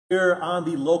Here on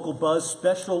the Local Buzz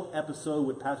special episode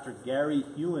with Pastor Gary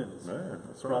Hewins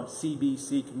from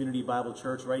CBC Community Bible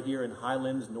Church right here in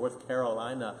Highlands, North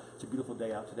Carolina. It's a beautiful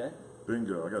day out today.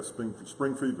 Bingo. I got spring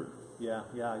fever. Yeah.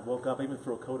 I woke up, I even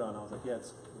threw a coat on. I was like, yeah,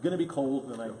 it's going to be cold.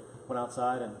 And then I went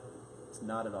outside and it's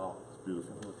not at all. It's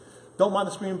beautiful. Don't mind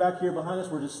the screen back here behind us.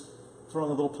 We're just throwing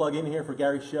a little plug in here for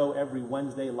Gary's show every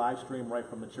Wednesday, live stream right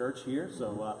from the church here.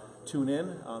 So tune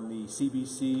in on the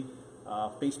CBC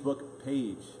Facebook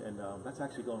page, and that's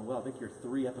actually going well. I think you're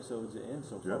 3 episodes in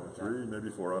so far. Yeah, 3, maybe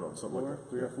 4. I don't know, something like that.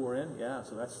 3 or 4 in, yeah.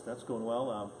 So that's going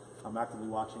well. I'm actively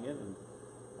watching it,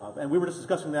 and we were just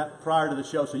discussing that prior to the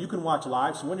show. So you can watch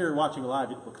live. So when you're watching live,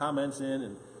 you can put comments in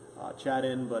and chat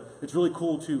in. But it's really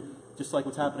cool to, just like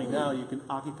what's happening now, you can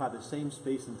occupy the same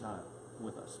space and time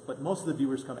with us. But most of the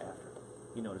viewers come after.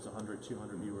 You notice 100,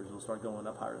 200 viewers. It'll start going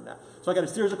up higher than that. So I got a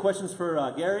series of questions for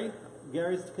Gary.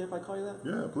 Gary, if I call you that?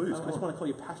 Yeah, please. I just want to call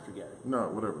you Pastor Gary. No,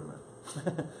 whatever,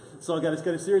 man. So I got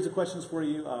a series of questions for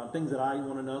you, things that I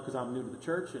want to know because I'm new to the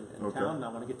church and town, and I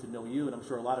want to get to know you. And I'm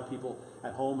sure a lot of people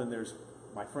at home, and there's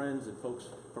my friends and folks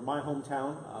from my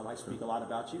hometown. I speak a lot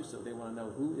about you, so they want to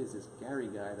know, who is this Gary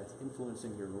guy that's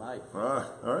influencing your life? All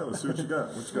right, let's see what you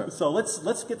got. So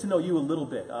let's get to know you a little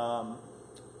bit.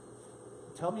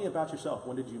 Tell me about yourself.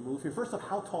 When did you move here? First off,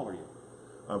 how tall are you?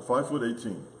 I'm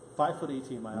 5'18".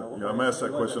 5'18", my Yeah, I'm asked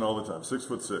that question all the time.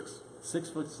 6'6".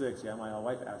 6'6". Yeah, my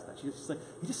wife asked that. She's just like,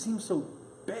 he just seems so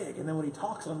big, and then when he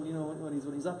talks,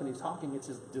 when he's up and he's talking, it's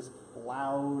just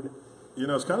loud. You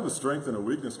know, it's kind of a strength and a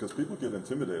weakness because people get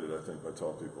intimidated, I think, by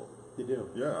tall people. They do.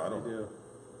 Yeah, I don't.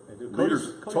 They do.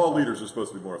 Cody's tall leaders are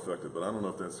supposed to be more effective, but I don't know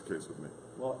if that's the case with me.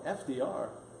 Well, FDR,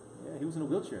 yeah, he was in a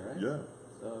wheelchair, right? Yeah.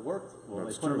 So it worked. Well,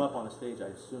 That's they put true. him up on a stage. I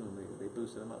assume they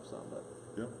boosted him up some, but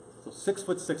Yeah. so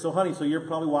 6'6". So honey, so you're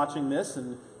probably watching this,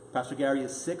 and Pastor Gary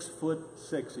is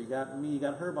 6'6". So you got me, you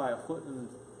got her by 1'2".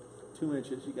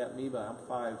 You got me by, I'm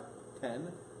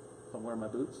 5'10". If I'm wearing my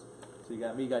boots. So you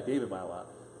got me, you got David by a lot.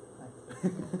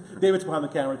 David's behind the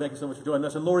camera. Thank you so much for joining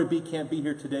us. And Lori B can't be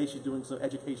here today. She's doing some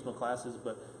educational classes,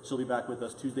 but she'll be back with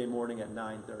us Tuesday morning at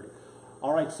 9:30.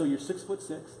 All right, so you're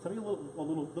 6'6". Tell me a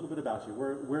little bit about you.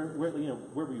 Where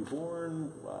were you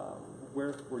born?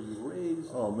 Where were you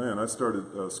raised? Oh man, I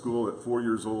started school at 4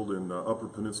 years old in Upper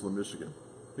Peninsula, Michigan.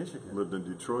 Lived in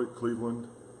Detroit, Cleveland,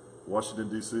 Washington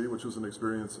D.C., which was an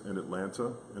experience, in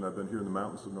Atlanta, and I've been here in the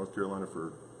mountains of North Carolina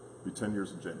for 10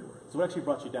 years in January. So what actually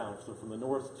brought you down? So from the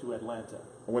north to Atlanta?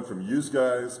 I went from yous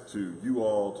guys to you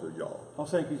all to y'all. I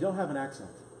was saying, because you don't have an accent.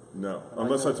 No,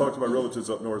 unless I talk to my relatives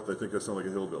up north, they think I sound like a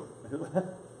hillbilly.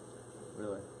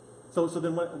 Really? So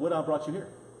then what brought you here?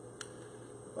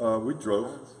 We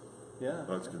drove. Yeah.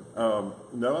 That's good.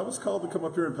 No, I was called to come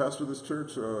up here and pastor this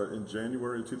church in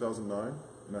January 2009,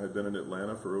 and I had been in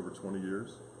Atlanta for over 20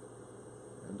 years.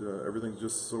 And everything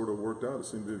just sort of worked out. It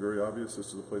seemed to be very obvious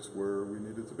this is a place where we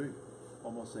needed to be.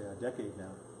 Almost a decade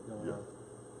now going on.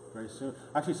 Very soon.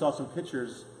 I actually saw some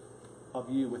pictures of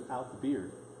you without the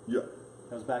beard. Yeah.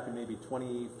 That was back in maybe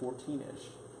 2014-ish.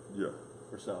 Yeah.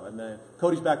 Or so. And then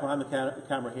Cody's back behind the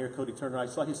camera here. Cody turned around.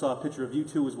 I saw he saw a picture of you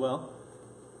too as well.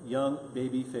 Young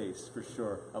baby face for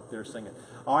sure up there singing.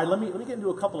 All right, let me get into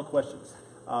a couple of questions.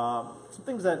 Some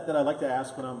things that I like to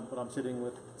ask when I'm sitting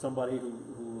with somebody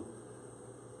who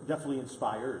definitely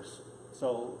inspires.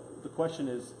 So the question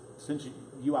is, since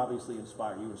you obviously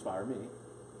inspire me,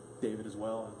 David as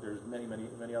well, and there's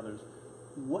many others.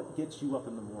 What gets you up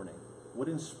in the morning? What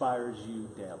inspires you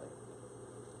daily?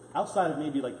 Outside of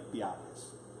maybe like the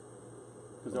obvious.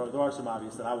 Because there are some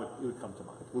obvious that it would come to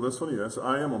mind. Well, that's funny.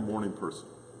 I am a morning person.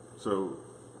 So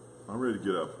I'm ready to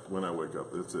get up when I wake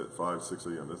up. That's it, 5, 6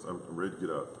 a.m. I'm ready to get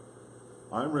up.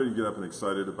 I'm ready to get up and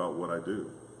excited about what I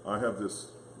do. I have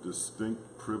this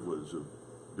distinct privilege of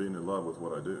being in love with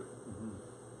what I do.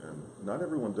 Mm-hmm. And not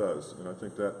everyone does. And I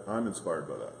think that I'm inspired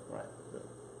by that. Right.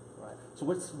 Right. So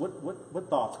what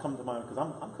thoughts come to mind? Because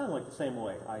I'm kind of like the same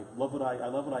way. I love what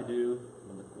I do.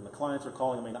 When the clients are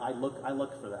calling, I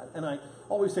look for that. And I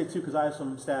always say too, because I have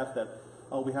some staff that,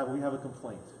 we have a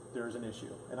complaint. There's an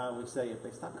issue. And I always say, if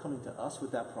they stop coming to us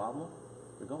with that problem,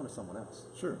 they're going to someone else.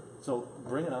 Sure. So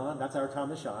bring it on. That's our time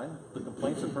to shine. The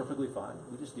complaints are perfectly fine.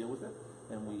 We just deal with it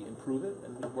and we improve it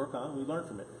and we work on it and we learn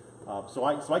from it. So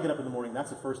I get up in the morning. That's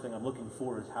the first thing I'm looking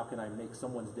for, is how can I make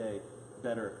someone's day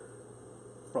better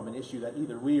from an issue that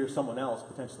either we or someone else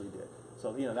potentially did.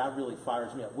 So, that really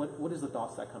fires me up. What is the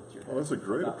thoughts that come to your head? Well, that's a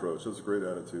great approach. That's a great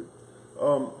attitude.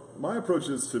 My approach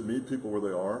is to meet people where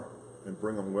they are and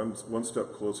bring them one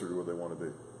step closer to where they want to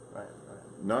be. Right.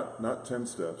 Not 10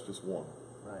 steps, just one.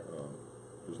 Right.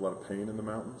 There's a lot of pain in the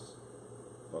mountains,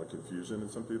 a lot of confusion in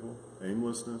some people,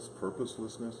 aimlessness,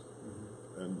 purposelessness.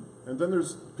 Mm-hmm. And then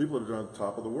there's people that are on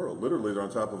top of the world. Literally, they're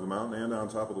on top of a mountain and on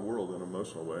top of the world in an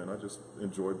emotional way. And I just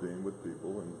enjoy being with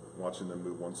people and watching them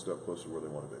move one step closer to where they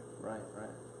want to be. Right, right.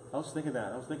 I was thinking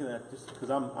that just because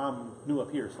I'm new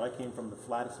up here, so I came from the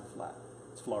flattest of flat.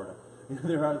 It's Florida.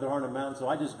 there aren't no mountains, so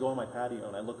I just go on my patio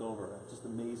and I look over. It's just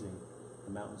amazing,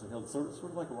 the mountains and hills. Sort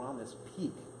of like we're on this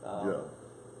peak.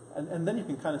 And then you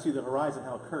can kind of see the horizon,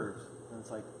 how it curves. And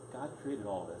it's like, God created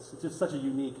all this. It's just such a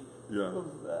unique,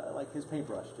 like his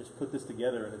paintbrush, just put this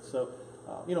together. And it's so,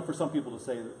 for some people to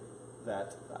say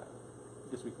that,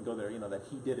 I guess we can go there, that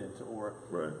he didn't, or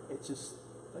it's just,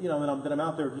 then I'm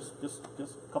out there just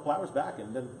a couple hours back,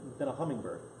 and then a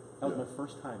hummingbird. That was my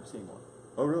first time seeing one.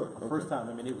 Oh, really? First time.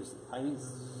 I mean, it was tiny.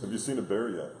 Have you seen a bear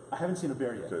yet? I haven't seen a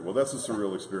bear yet. Okay, well, that's a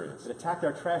surreal experience. It attacked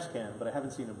our trash can, but I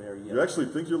haven't seen a bear yet. You actually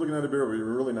think you're looking at a bear, but you're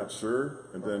really not sure,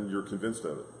 and then you're convinced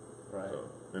of it. Right. So,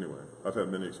 anyway, I've had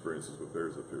many experiences with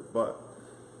bears up here. But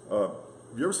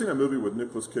have you ever seen that movie with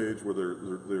Nicolas Cage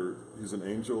where he's an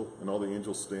angel, and all the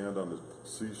angels stand on the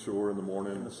seashore in the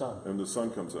morning? And the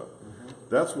sun comes up. Mm-hmm.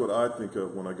 That's what I think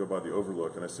of when I go by the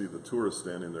overlook and I see the tourists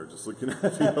standing there just looking at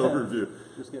the overview.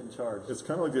 Just getting charged. It's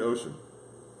kind of like the ocean.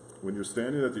 When you're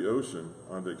standing at the ocean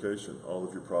on vacation, all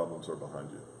of your problems are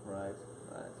behind you. Right,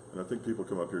 right. And I think people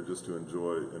come up here just to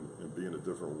enjoy and be in a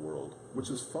different world, which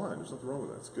is fine. There's nothing wrong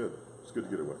with that. It's good. It's good to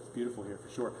get away. It's beautiful here, for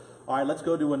sure. All right, let's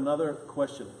go to another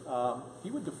question. If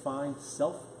you would define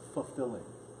self-fulfilling,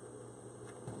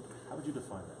 how would you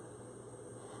define that?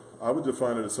 I would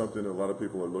define it as something that a lot of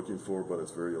people are looking for, but it's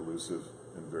very elusive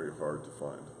and very hard to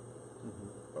find.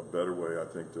 Mm-hmm. A better way, I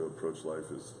think, to approach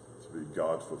life is to be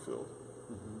God-fulfilled.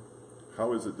 Mm-hmm.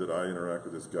 How is it that I interact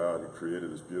with this God who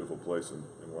created this beautiful place and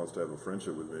wants to have a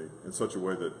friendship with me in such a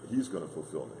way that he's going to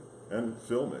fulfill me and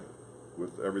fill me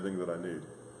with everything that I need?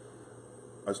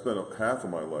 I spent half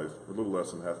of my life, a little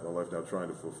less than half of my life now, trying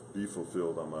to be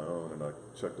fulfilled on my own, and I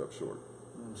checked up short.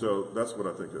 Mm-hmm. So that's what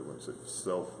I think of when you say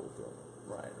self-fulfillment.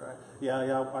 Right, right. Yeah,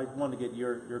 I wanted to get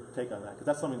your take on that, because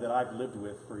that's something that I've lived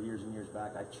with for years and years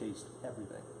back. I chased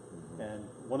everything. Mm-hmm. And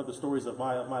one of the stories of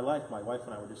my life, my wife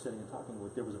and I were just sitting and talking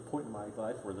with, there was a point in my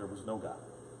life where there was no God.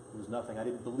 There was nothing. I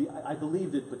didn't believe, I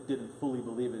believed it, but didn't fully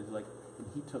believe it. Like, and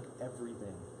he took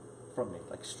everything from me,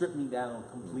 like stripped me down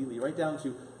completely, right down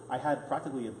to, I had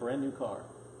practically a brand new car,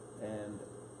 and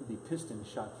the piston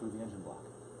shot through the engine block.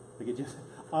 Like it just,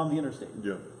 on the interstate.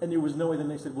 Yeah. And there was no way. Then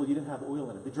they said, well, you didn't have oil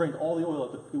in it. They drained all the oil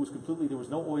out. It was completely, there was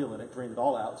no oil in it, drained it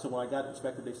all out. So when I got it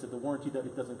inspected, they said, the warranty that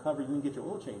it doesn't cover, you can get your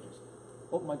oil changes.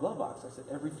 Open my glove box. I said,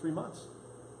 every 3 months.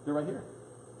 They're right here.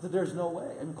 I said, there's no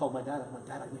way. I even called my dad. I'm like,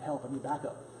 Dad, I need help. I need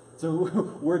backup.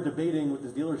 So we're debating with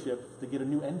this dealership to get a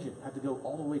new engine. I had to go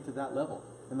all the way to that level.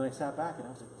 And then I sat back and I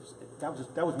was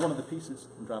like, that was one of the pieces,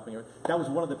 I'm dropping it, that was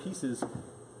one of the pieces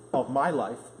of my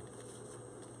life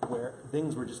where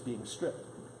things were just being stripped.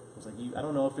 It was like, I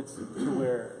don't know if it's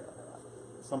where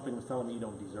something was telling me you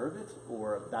don't deserve it,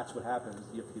 or that's what happens.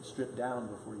 You have to get stripped down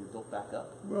before you're built back up.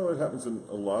 Well, it happens in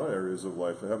a lot of areas of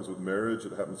life. It happens with marriage.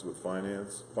 It happens with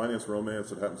finance,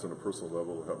 romance. It happens on a personal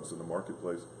level. It happens in the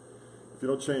marketplace. If you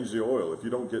don't change the oil, if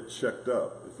you don't get checked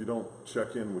up, if you don't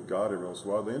check in with God every once in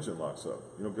a while, the engine locks up.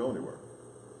 You don't go anywhere.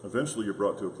 Eventually, you're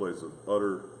brought to a place of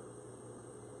utter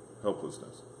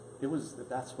helplessness.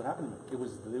 That's what happened to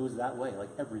me. It was that way, like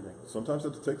everything. Sometimes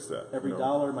it takes that. Every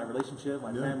dollar, my relationship,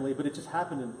 my family, but it just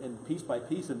happened in piece by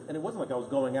piece, and it wasn't like I was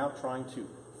going out trying to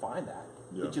find that.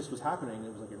 Yeah. It just was happening. It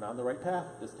was like, you're not on the right path.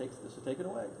 This will take it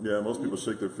away. Yeah, most people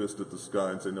shake their fist at the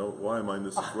sky and say, no, why am I in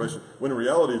this situation? When in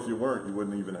reality, if you weren't, you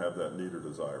wouldn't even have that need or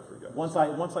desire for God. Once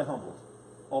I humbled,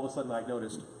 all of a sudden I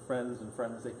noticed friends,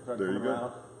 they started coming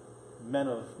around, men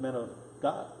of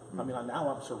God. Mm-hmm. I mean,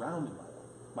 now I'm surrounded by them.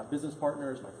 My business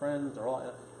partners, my friends, they're all,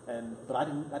 but I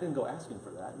didn't go asking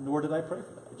for that, nor did I pray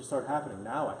for that. It just started happening.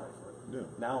 Now I pray for it. Yeah.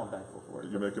 Now I'm thankful for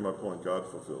it. You're making my point. God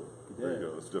fulfilled. There you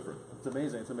go. That's different. It's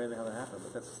amazing. It's amazing how that happened.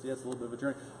 But that's a little bit of a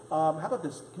journey. How about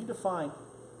this? Can you define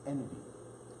envy?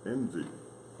 Envy.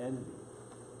 Envy.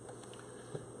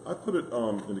 I put it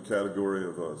in the category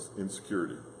of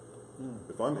insecurity.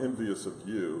 If I'm envious of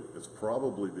you, it's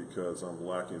probably because I'm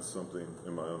lacking something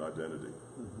in my own identity,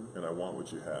 and I want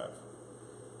what you have.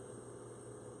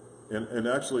 And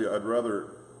actually, I'd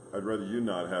rather you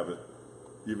not have it,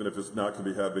 even if it's not going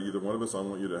to be had by either one of us. I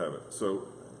want you to have it. So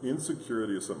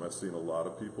insecurity is something I see in a lot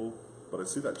of people, but I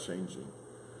see that changing.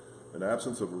 An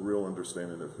absence of a real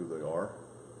understanding of who they are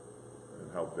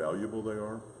and how valuable they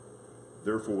are.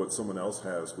 Therefore, what someone else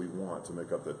has, we want to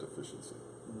make up that deficiency,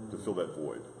 to fill that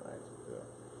void. Right.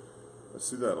 Yeah. I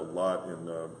see that a lot in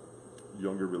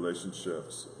younger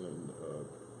relationships and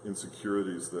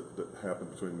insecurities that happen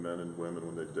between men and women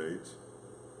when they date.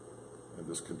 and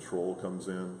this control comes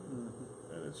in,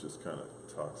 and it's just kind of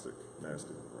toxic,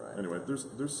 nasty. Right. Anyway,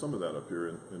 there's some of that up here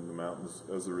in the mountains,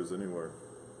 as there is anywhere.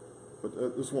 But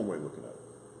there's one way of looking at it.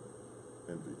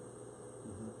 Envy.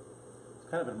 It's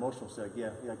kind of an emotional state.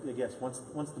 Yeah, I guess once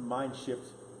the mind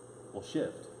will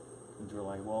shift into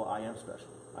like, well, I am special.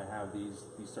 I have these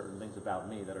certain things about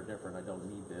me that are different. I don't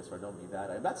need this or I don't need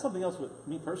that. That's something else with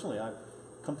me personally. I've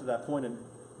come to that point, and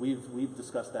we've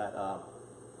discussed that.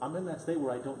 I'm in that state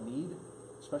where I don't need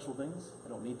special things. I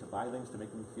don't need to buy things to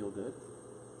make me feel good.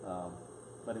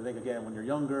 But I think again, when you're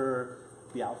younger,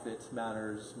 the outfit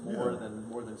matters more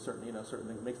than certain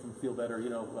things. Makes them feel better.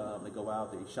 They go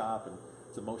out, they shop, and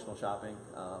it's emotional shopping.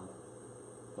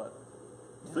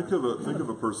 Think of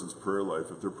a person's prayer life.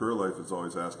 If their prayer life is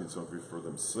always asking something for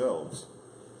themselves,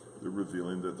 they're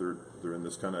revealing that they're in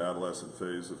this kind of adolescent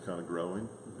phase of kind of growing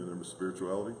in their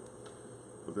spirituality.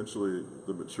 Eventually,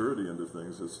 the maturity into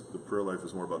things is the prayer life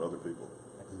is more about other people.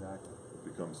 Exactly. It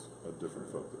becomes a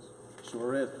different focus.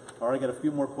 Sure is. All right, I got a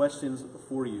few more questions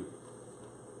for you.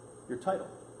 Your title.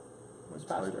 As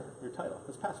pastor. Your title.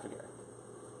 As Pastor Gary.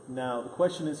 Now, the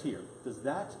question is here. Does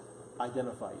that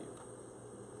identify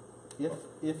you?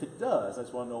 If it does, I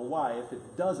just want to know why. If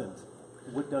it doesn't,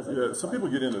 what does it? Yeah, some people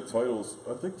get into titles.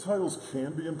 I think titles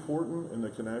can be important, and they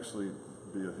can actually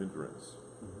be a hindrance.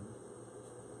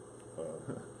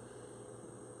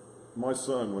 My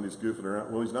son, when he's goofing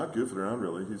around, well, he's not goofing around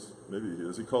really. Maybe he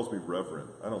is. He calls me Reverend.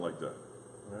 I don't like that.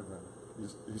 Reverend.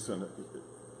 He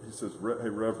says, "Hey,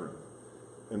 Reverend,"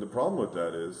 and the problem with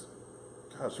that is,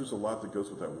 gosh, there's a lot that goes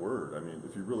with that word. I mean,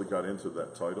 if you really got into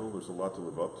that title, there's a lot to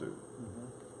live up to,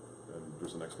 and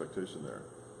there's an expectation there.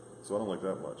 So I don't like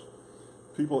that much.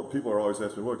 People are always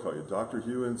asking me, "What do I call you? Dr.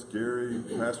 Hewins, Gary,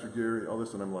 Pastor Gary, all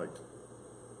this," and I'm like,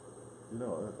 I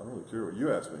don't really care what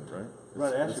you ask me, right?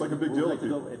 It's like a big deal to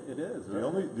people. It is.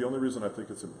 Right? The only reason I think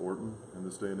it's important in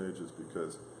this day and age is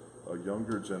because a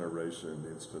younger generation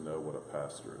needs to know what a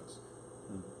pastor is.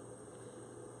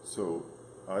 So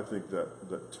I think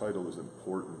that title is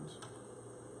important.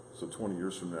 So 20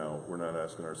 years from now, we're not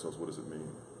asking ourselves, what does it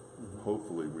mean?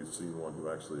 Hopefully we've seen one who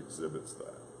actually exhibits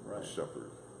that, a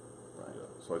shepherd. Right. Yeah.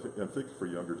 So I think for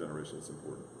younger generation, it's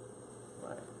important.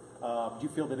 Right. Do you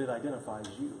feel that it identifies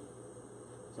you?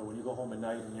 So when you go home at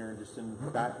night and you're just in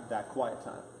that quiet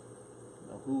time,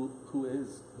 who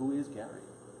is Gary?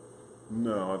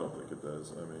 No, I don't think it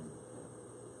does. I mean,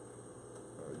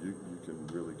 you can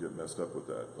really get messed up with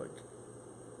that, like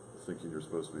thinking you're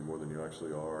supposed to be more than you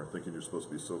actually are, thinking you're supposed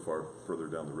to be so far further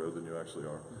down the road than you actually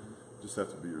are. You just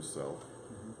have to be yourself,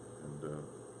 and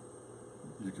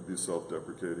you can be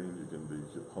self-deprecating. You can be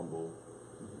humble.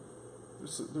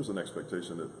 There's an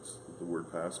expectation that the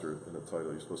word pastor in a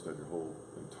title, you're supposed to have your whole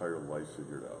entire life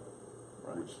figured out,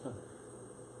 right. which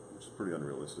is pretty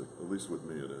unrealistic. At least with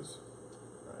me, it is.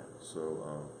 Right.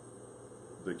 So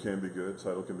they can be good.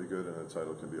 Title can be good, and a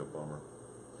title can be a bummer.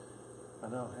 I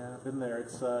know. Yeah, I've been there.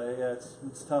 It's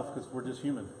tough because we're just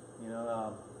human.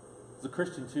 As a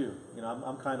Christian too.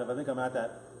 I think I'm at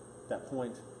that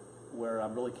point where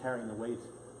I'm really carrying the weight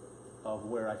of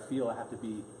where I feel I have to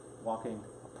be walking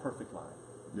a perfect line.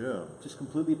 Yeah. Just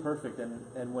completely perfect.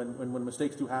 And when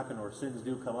mistakes do happen or sins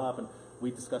do come up, and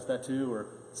we discuss that too, or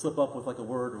slip up with like a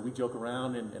word, or we joke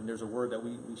around and there's a word that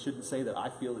we shouldn't say that I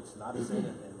feel it's not a sin.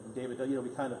 And David, we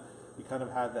kind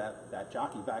of had that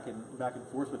jockey back and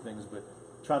forth with things, but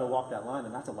try to walk that line,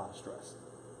 and that's a lot of stress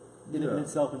in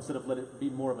itself, instead of let it be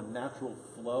more of a natural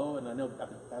flow. And I know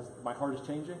as my heart is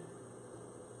changing,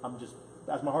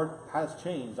 as my heart has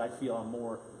changed, I feel I'm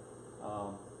more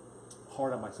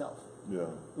hard on myself. Yeah.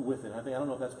 With it, I don't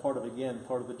know if that's part of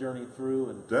the journey through,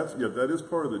 and that is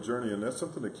part of the journey, and that's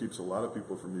something that keeps a lot of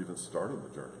people from even starting the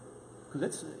journey.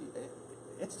 Because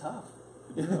it's tough.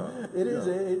 Yeah. It is.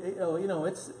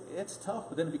 It's tough,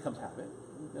 but then it becomes habit,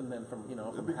 and then from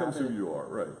it becomes habit, who you are,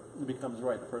 right? It becomes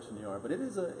the person you are. But it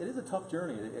is a tough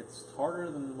journey. It's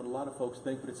harder than what a lot of folks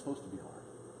think, but it's supposed to be hard.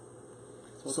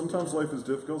 Sometimes life is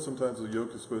difficult. Sometimes the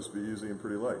yoke is supposed to be easy and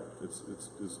pretty light.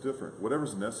 It's different.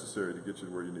 Whatever's necessary to get you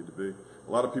to where you need to be.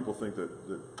 A lot of people think that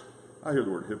I hear the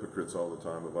word hypocrites all the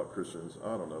time about Christians.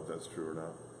 I don't know if that's true or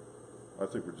not.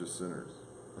 I think we're just sinners.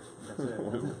 That's it.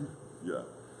 Yeah.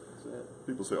 That's it.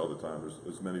 People say all the time there's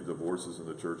as many divorces in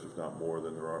the church, if not more,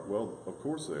 than there are. Well, of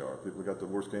course they are. People who got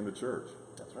divorced came to church.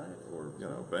 That's right. Or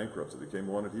bankruptcy. They came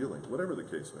wanted healing. Whatever the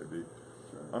case may be.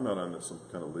 I'm not on some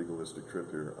kind of legalistic trip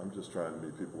here. I'm just trying to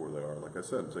meet people where they are. Like I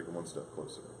said, and take them one step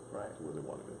closer to where they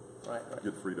want to be. Right.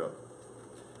 Get freed up.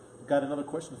 Got another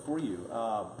question for you.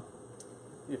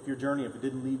 If your journey, if it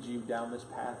didn't lead you down this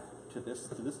path to this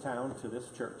town, to this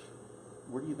church,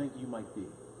 where do you think you might be?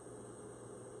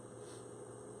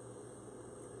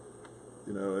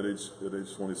 You know, at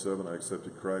age 27, I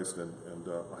accepted Christ, and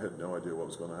I had no idea what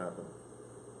was going to happen.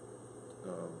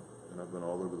 And I've been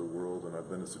all over the world, and I've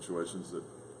been in situations that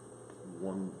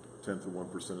 1/10 of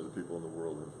 1% of the people in the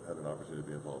world have had an opportunity to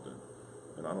be involved in.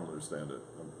 And I don't understand it.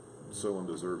 I'm so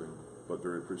undeserving, but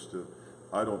very appreciative.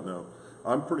 I don't know.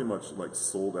 I'm pretty much like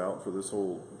sold out for this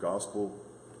whole gospel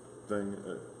thing.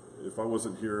 If I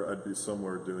wasn't here, I'd be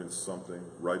somewhere doing something,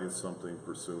 writing something,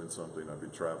 pursuing something. I'd be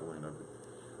traveling.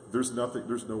 There's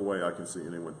no way I can see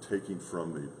anyone taking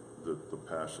from me the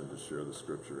passion to share the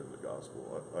scripture and the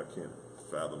gospel. I can't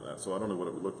fathom that. So I don't know what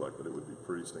it would look like, but it would be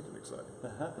pretty stinking exciting.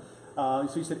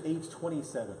 So you said age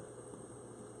 27.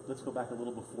 Let's go back a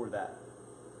little before that.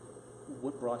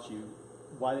 What brought you?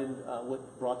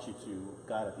 What brought you to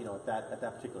God? At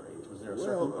that particular age, was there a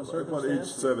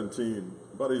circumstance?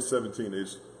 About age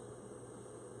 17,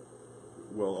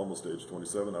 almost age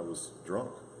 27, I was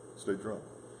drunk. Stayed drunk.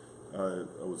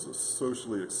 I was a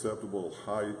socially acceptable,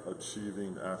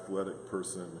 high-achieving, athletic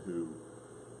person who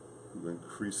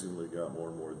increasingly got more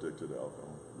and more addicted to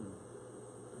alcohol,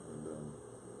 and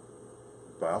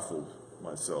baffled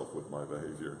myself with my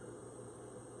behavior.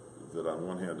 That on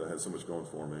one hand I had so much going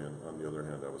for me, and on the other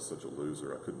hand I was such a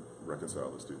loser. I couldn't reconcile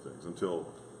those two things until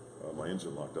my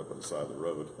engine locked up on the side of the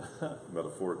road,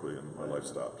 metaphorically, and my life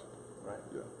stopped. Right.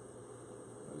 Yeah.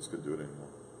 I just couldn't do it anymore.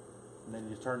 And then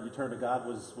you turned to God.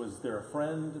 Was there a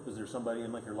friend? Was there somebody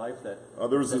in your life that?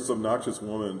 There was this obnoxious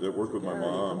woman that worked with my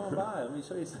mom. Come on by. Let me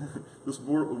show you something. This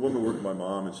woman worked with my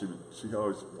mom, and she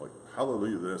always like,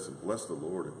 hallelujah this, and bless the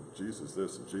Lord, and Jesus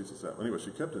this, and Jesus that. Anyway,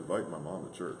 she kept inviting my mom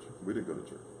to church. We didn't go to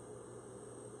church.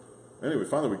 Anyway,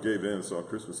 finally we gave in, so on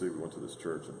Christmas Eve we went to this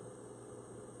church, and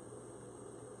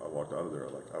I walked out of there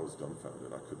I was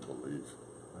dumbfounded. I couldn't believe.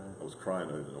 Right. I was crying.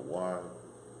 I didn't know why.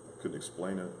 I couldn't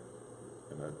explain it.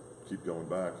 And I keep going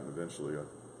back, and eventually I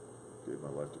gave my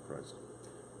life to Christ.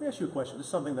 Let me ask you a question. This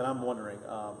is something that I'm wondering.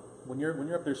 When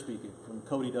you're up there speaking, and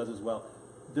Cody does as well,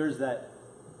 there's that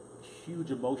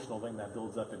huge emotional thing that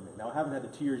builds up in me. Now, I haven't had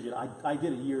the tears yet. I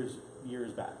did it years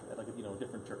back at a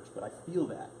different church, but I feel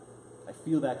that. I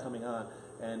feel that coming on,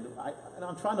 and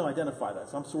I'm trying to identify that.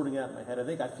 So I'm sorting out in my head. I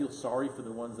think I feel sorry for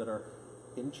the ones that are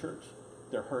in church.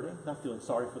 They're hurting. Not feeling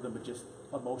sorry for them, but just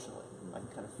emotionally. I can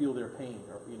kind of feel their pain,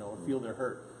 or feel their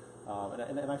hurt,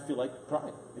 and I feel like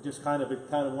crying. It kind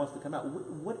of wants to come out.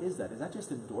 What is that? Is that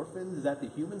just endorphins? Is that the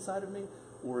human side of me,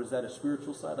 or is that a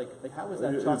spiritual side? Like how is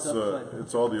that chopped up?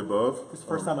 It's all the above. It's the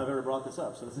first time I've ever brought this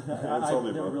up, so I've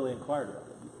never really inquired about it.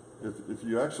 If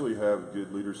you actually have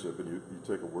good leadership and you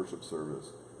take a worship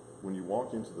service, when you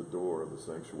walk into the door of the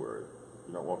sanctuary,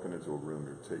 you're not walking into a room,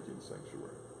 you're taking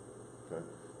sanctuary. Okay?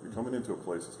 You're coming into a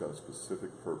place that's got a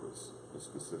specific purpose, a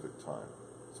specific time.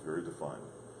 It's very defined.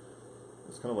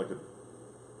 It's kind of like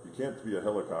you can't be a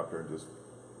helicopter and just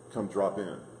come drop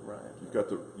in. Right. You got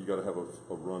to have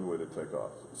a runway to take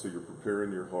off. So you're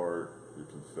preparing your heart, you're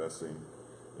confessing,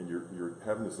 and you're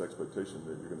having this expectation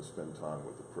that you're going to spend time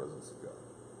with the presence of God.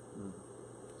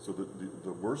 So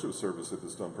the worship service, if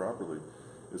it's done properly,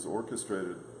 is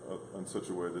orchestrated in such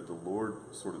a way that the Lord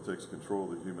sort of takes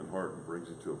control of the human heart and brings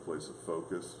you to a place of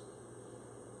focus,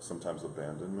 sometimes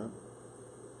abandonment,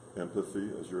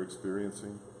 empathy as you're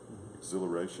experiencing,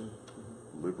 exhilaration,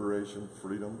 liberation,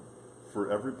 freedom. For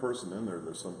every person in there,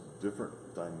 there's some different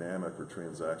dynamic or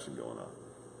transaction going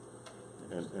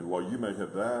on. And while you may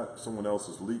have that, someone else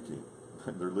is leaking.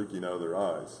 They're leaking out of their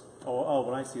eyes. Oh,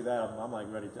 when I see that, I'm like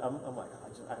ready to. I'm like,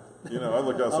 I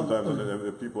look out sometimes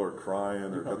and people are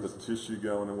crying or got the tissue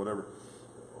going and whatever.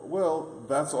 Well,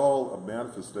 that's all a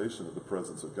manifestation of the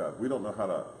presence of God. We don't know how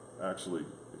to actually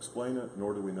explain it,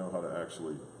 nor do we know how to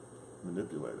actually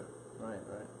manipulate it. Right.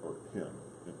 Or Him,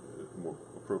 more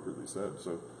appropriately said.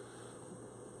 So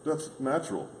that's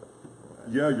natural.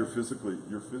 Right. Yeah, you're physically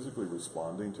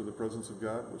responding to the presence of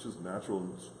God, which is natural.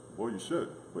 And, boy, you should,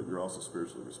 but you're also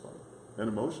spiritually responding and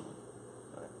emotionally.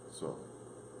 Right. So,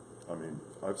 I mean,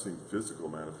 I've seen physical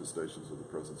manifestations of the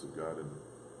presence of God and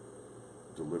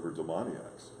deliver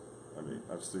demoniacs. I mean,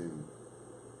 I've seen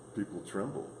people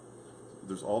tremble.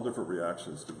 There's all different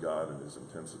reactions to God and His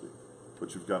intensity,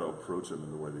 but you've got to approach Him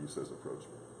in the way that He says approach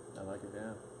me. I like it.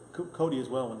 Yeah. Cody as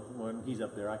well. When he's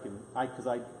up there, because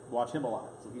I watch him a lot,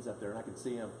 so he's up there and I can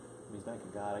see him. And he's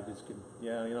thanking God. I just can, he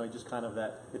just kind of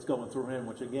that. It's going through him,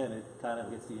 which again, it kind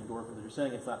of gets the endorphins. You're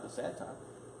saying it's not the sad time.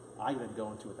 I then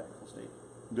go into a thankful state.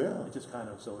 Yeah. It just kind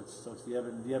of it's the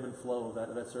ebb and flow of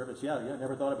that service. Yeah. I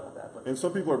never thought about that. But and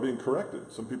some people are being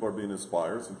corrected. Some people are being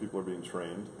inspired. Some people are being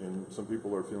trained, and some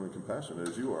people are feeling compassionate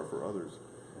as you are for others.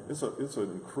 Yeah. It's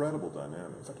an incredible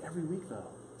dynamic. It's like every week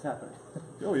though. It's happening.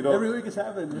 No, you don't. Every week it's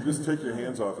happening. You just take your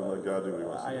hands off and let God do what He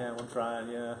wants to do. I am. I'm trying.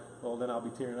 Yeah. Well, then I'll be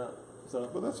tearing up.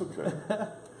 So. But that's okay.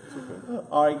 It's okay.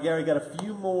 All right, Gary. Got a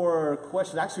few more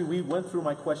questions. Actually, we went through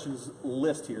my questions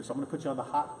list here, so I'm going to put you on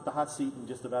the hot seat in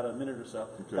just about a minute or so.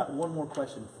 Okay. Got one more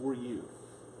question for you.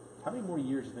 How many more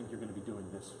years do you think you're going to be doing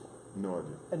this for? No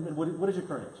idea. And what is your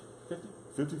current age? 50?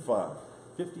 55.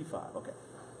 55. Okay.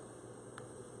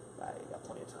 You got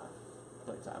plenty of time.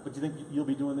 Plenty of time. But do you think you'll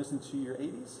be doing this into your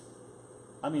 80s?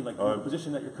 I mean, like the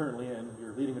position that you're currently in.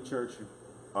 You're leading a church.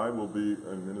 I will be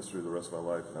in ministry the rest of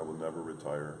my life, and I will never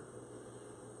retire.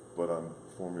 But I'm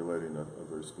formulating a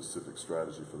very specific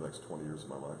strategy for the next 20 years of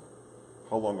my life.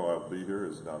 How long I'll be here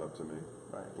is not up to me.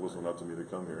 Right. It wasn't up to me to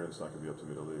come here, and it's not going to be up to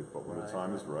me to leave. But when the Right,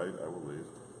 time is right, I will leave,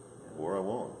 or I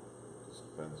won't. It just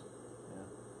depends.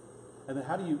 Yeah. And then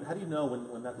how do you know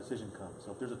when that decision comes?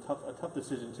 So if there's a tough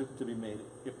decision to be made,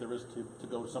 if there is to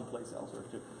go someplace else or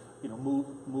to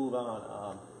move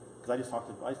on. Because I just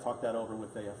talked that over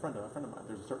with a friend of mine.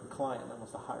 There's a certain client that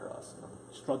wants to hire us, and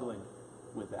I'm struggling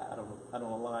with that. I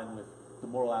don't align with the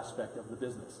moral aspect of the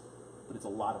business, but it's a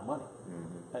lot of money.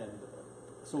 Mm-hmm. And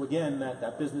so again,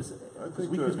 that business, because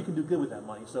we can do good with that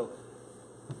money. So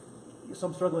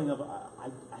I'm struggling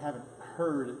I haven't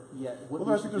heard yet what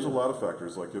Well, I think there's a lot of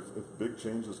factors. Like if big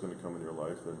change is going to come in your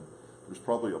life, then there's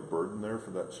probably a burden there for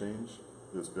that change.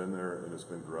 It's been there and it's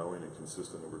been growing and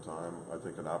consistent over time. I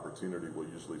think an opportunity will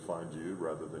usually find you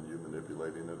rather than you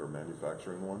manipulating it or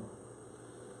manufacturing one.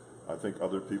 I think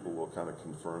other people will kind of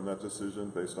confirm that decision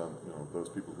based on those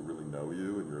people who really know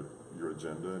you and your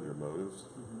agenda and your motives.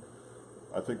 Mm-hmm.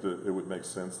 I think that it would make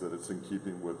sense that it's in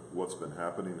keeping with what's been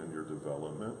happening in your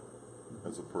development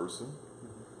as a person.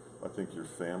 Mm-hmm. I think your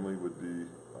family would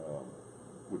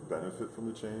benefit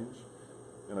from the change,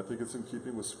 and I think it's in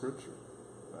keeping with Scripture,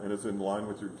 and it's in line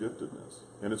with your giftedness,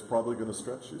 and it's probably going to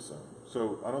stretch you some.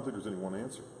 So I don't think there's any one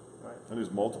answer. Right. And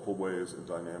there's multiple ways and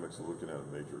dynamics of looking at a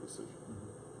major decision. Mm-hmm.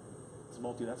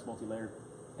 That's multi-layered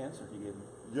answer you gave me.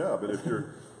 Yeah, but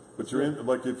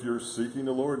if you're seeking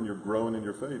the Lord and you're growing in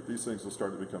your faith, these things will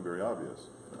start to become very obvious,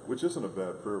 right. Which isn't a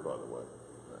bad prayer, by the way.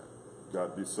 Right.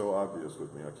 God, be so obvious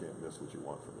with me, I can't miss what you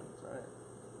want from me. That's right.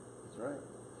 That's right.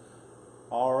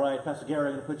 All right, Pastor Gary,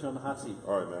 I'm going to put you on the hot seat.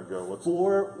 All right, man, go.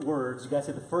 4 words. You guys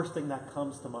say the first thing that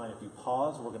comes to mind. If you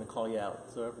pause, we're going to call you out.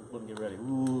 So everyone get ready.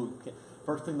 Ooh, okay.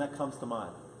 First thing that comes to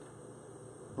mind.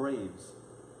 Braves.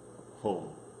 Home.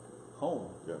 Home.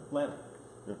 Yeah. Planet.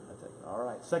 Yeah. I take it. All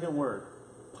right. Second word.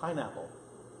 Pineapple.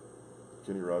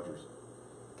 Kenny Rogers.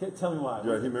 Okay, tell me why.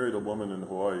 Yeah, he married a woman in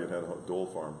Hawaii and had a dole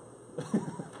farm.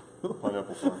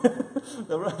 Pineapple farm.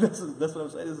 That's what I'm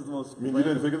saying. This is the most. You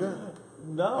didn't think of that?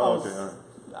 No. Oh, okay.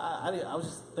 All right. I was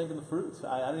just thinking the fruits.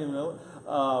 I didn't even know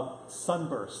it.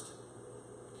 Sunburst.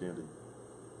 Candy.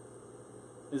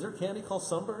 Is there candy called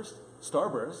sunburst?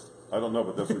 Starburst. I don't know,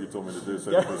 but that's what you told me to do,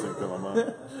 so the first thing that came to my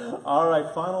mind. All right,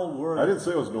 final word. I didn't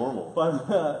say it was normal.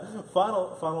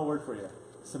 Final word for you.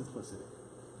 Simplicity.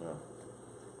 Yeah.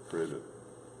 Create it.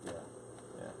 Yeah.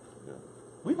 Yeah.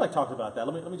 We've talked about that.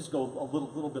 Let me just go a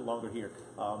little bit longer here.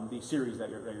 The series that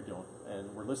you're doing, and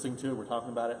we're listening to, we're talking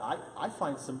about it. I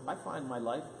find my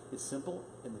life is simple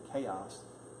in the chaos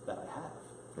that I have.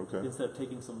 Okay. Instead of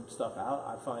taking some stuff out,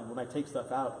 I find when I take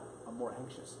stuff out, I'm more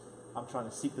anxious. I'm trying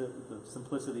to seek the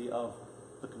simplicity of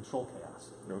the control chaos.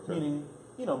 Okay. Meaning,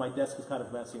 my desk is kind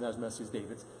of messy, not as messy as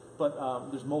David's, but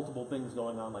there's multiple things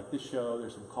going on, like this show.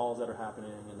 There's some calls that are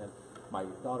happening, and then my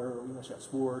daughter, she got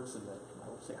sports, and then I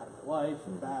will say hi to my wife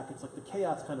and back. It's like the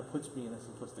chaos kind of puts me in a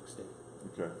simplistic state.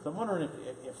 Okay. So I'm wondering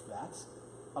if that's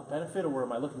a benefit, or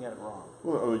am I looking at it wrong?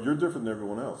 Well, you're different than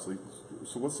everyone else.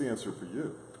 So what's the answer for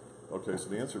you? Okay, so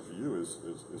the answer for you is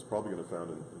probably going to be found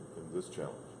in this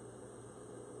challenge.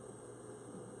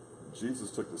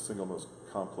 Jesus took the single most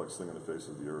complex thing on the face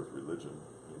of the earth, religion,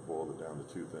 and he boiled it down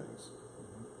to 2 things.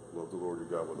 Mm-hmm. Love the Lord your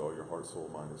God with all your heart, soul,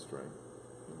 mind, and strength,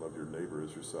 and love your neighbor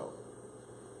as yourself.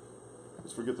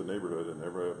 Let's forget the neighborhood and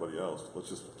everybody else. Let's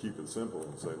just keep it simple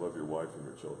and say love your wife and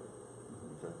your children.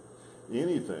 Okay?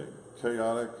 Anything,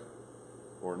 chaotic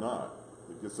or not,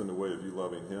 that gets in the way of you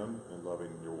loving him and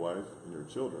loving your wife and your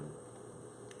children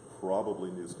probably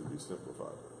needs to be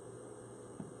simplified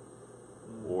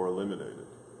or eliminated.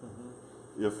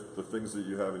 If the things that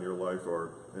you have in your life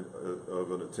are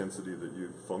of an intensity that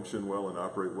you function well and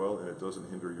operate well, and it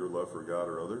doesn't hinder your love for God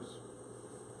or others,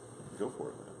 go for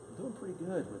it, man. I'm doing pretty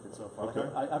good with it so far. Okay.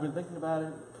 I've been thinking about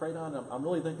it, prayed on it. I'm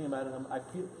really thinking about it.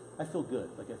 I feel good.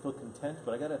 I feel content,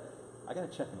 but I gotta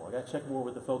check more. I gotta check more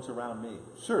with the folks around me.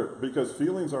 Sure, because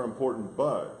feelings are important,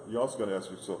 but you also got to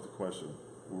ask yourself the question: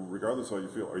 regardless of how you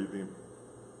feel, are you being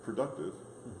productive,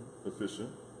 efficient,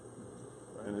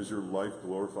 And is your life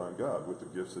glorifying God with the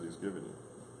gifts that He's given you?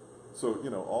 So,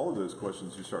 all of those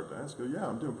questions you start to ask, go, yeah,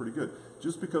 I'm doing pretty good.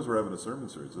 Just because we're having a sermon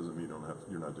series doesn't mean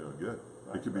you're not doing good.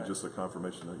 Right, it could be just a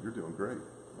confirmation that you're doing great.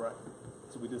 Right.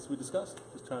 So we discussed,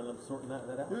 just trying to sort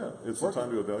that out. Yeah, it's the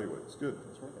time to evaluate. It's good.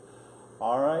 That's right.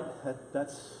 All right,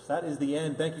 that is the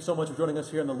end. Thank you so much for joining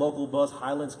us here on the Local Buzz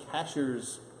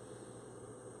Highlands-Cashiers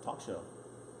talk show.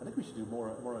 I think we should do more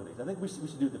of these. I think we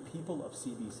should do the people of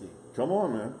CBC. Come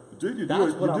on, man. Dude, you do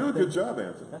a good job,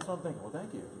 Anthony. That's what I'm thinking. Well,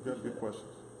 thank you. You've got good questions.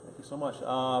 Thank you so much.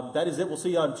 That is it. We'll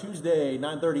see you on Tuesday,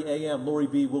 9:30 a.m. Lori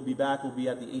B. will be back. We'll be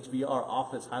at the HVR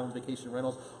office, Highlands Vacation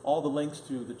Rentals. All the links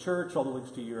to the church, all the links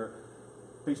to your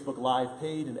Facebook Live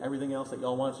page, and everything else that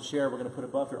y'all want us to share, we're going to put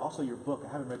above here. Also, your book.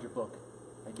 I haven't read your book.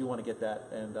 I do want to get that,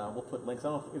 and we'll put links. I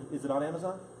don't know is it on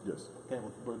Amazon? Yes. Okay,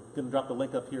 we're going to drop the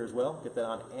link up here as well. Get that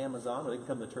on Amazon, or they can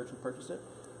come to the church and purchase it.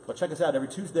 But check us out every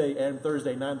Tuesday and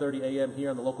Thursday, 9:30 a.m. here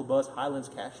on the Local Buzz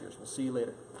Highlands-Cashiers. We'll see you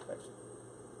later. Thanks.